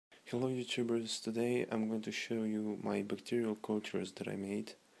Hello YouTubers, today I'm going to show you my bacterial cultures that I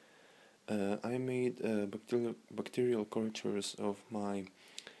made. I made bacterial cultures of my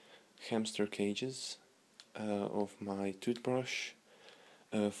hamster cages, of my toothbrush,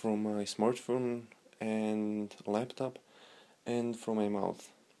 from my smartphone and laptop, and from my mouth.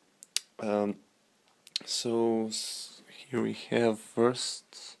 Here we have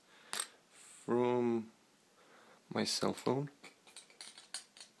first from my cell phone.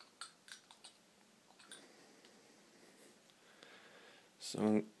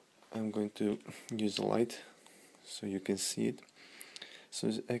 So I'm going to use a light so you can see it.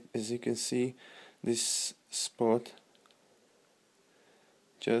 So as you can see, this spot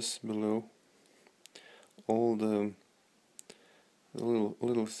just below all the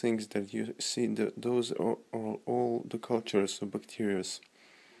little things that you see, those are all the cultures of bacteria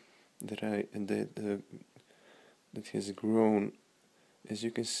that has grown. As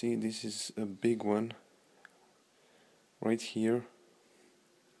you can see, this is a big one right here.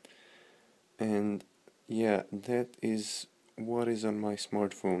 And yeah, that is what is on my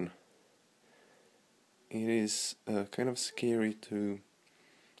smartphone. It is kind of scary to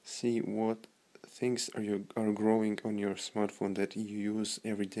see what things are growing on your smartphone that you use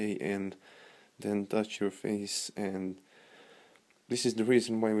every day and then touch your face, and this is the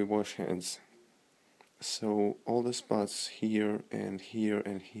reason why we wash hands. So all the spots here and here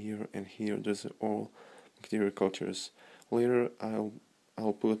and here and here, those are all bacterial cultures. Later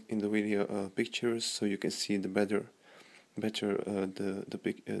I'll put in the video pictures so you can see the better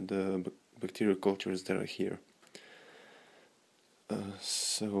the bacterial cultures that are here.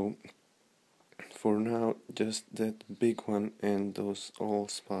 So for now, just that big one and those all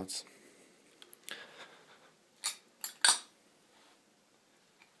spots.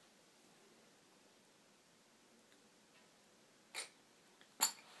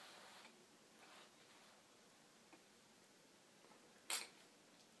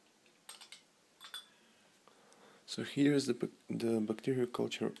 So here's the bacterial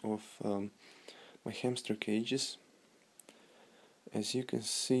culture of my hamster cages. As you can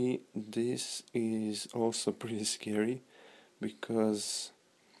see, this is also pretty scary because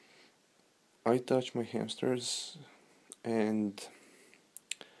I touch my hamsters and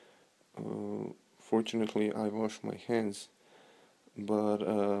fortunately I wash my hands, but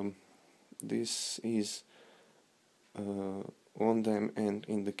this is on them and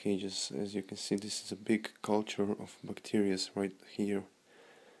in the cages. As you can see, this is a big culture of bacteria right here.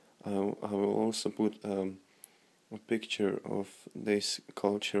 I will also put a picture of this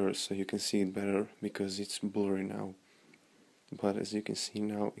culture so you can see it better because it's blurry now. But as you can see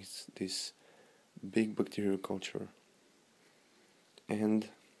now, it's this big bacterial culture. And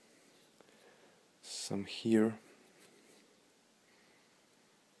some here.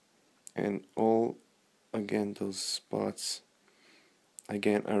 And all, again, those spots.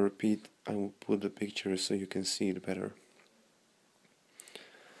 Again, I repeat, I will put the picture so you can see it better.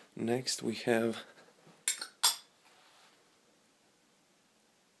 Next we have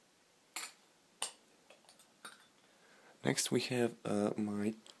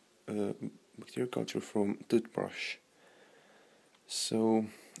my bacterial culture from toothbrush. So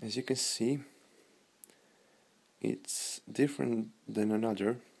as you can see, it's different than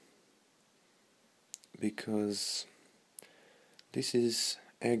another because this is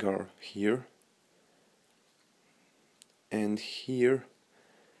agar here, and here,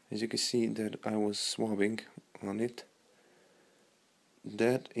 as you can see that I was swabbing on it,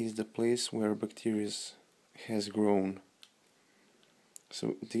 that is the place where bacteria has grown.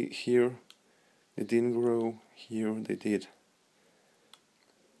 So here they didn't grow, here they did.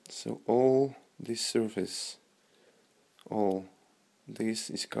 So all this surface, all this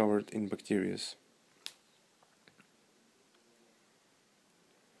is covered in bacteria.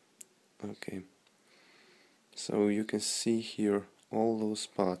 Okay, so you can see here all those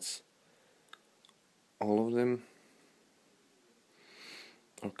spots, all of them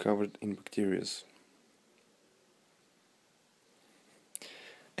are covered in bacteria.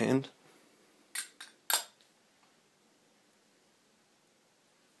 And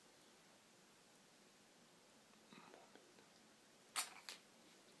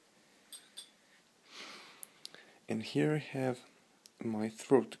here I have my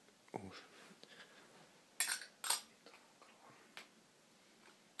throat. Oh.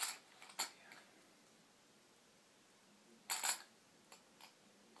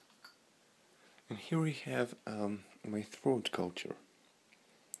 And here we have my throat culture.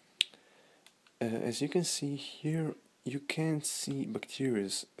 As you can see here, you can't see bacteria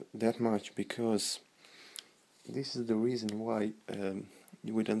that much because this is the reason why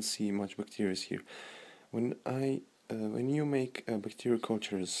we don't see much bacteria here. When you make bacterial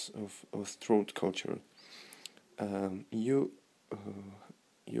cultures of throat culture, you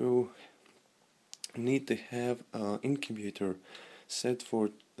need to have an incubator set for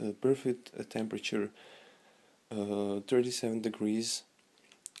perfect temperature, 37 degrees.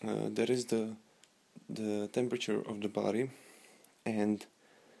 That is the temperature of the body, and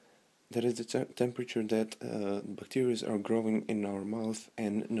that is the temperature that bacteria are growing in our mouth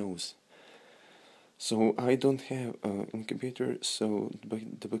and nose. So I don't have an incubator, so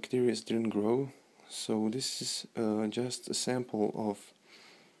the bacteria didn't grow. So this is just a sample of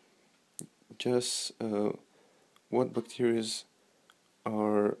just what bacteria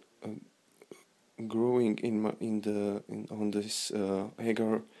are growing on this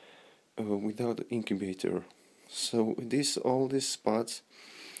agar without the incubator. So all these spots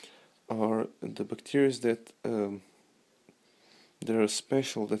are the bacteria that are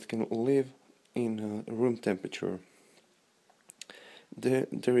special, that can live in room temperature.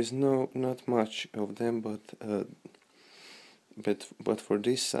 There is not much of them, but for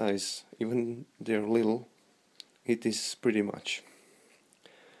this size, even they're little, it is pretty much.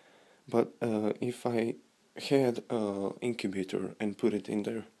 But if I had an incubator and put it in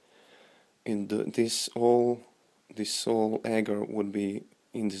there, this all agar would be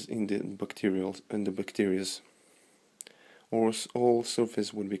in the bacterias, or all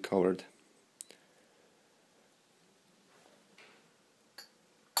surface would be covered.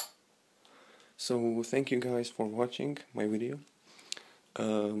 So thank you guys for watching my video.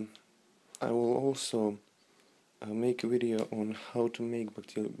 I will also make a video on how to make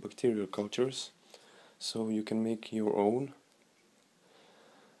bacterial cultures, so you can make your own.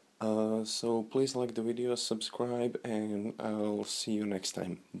 So please like the video, subscribe, and I'll see you next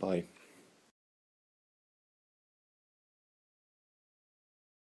time. Bye.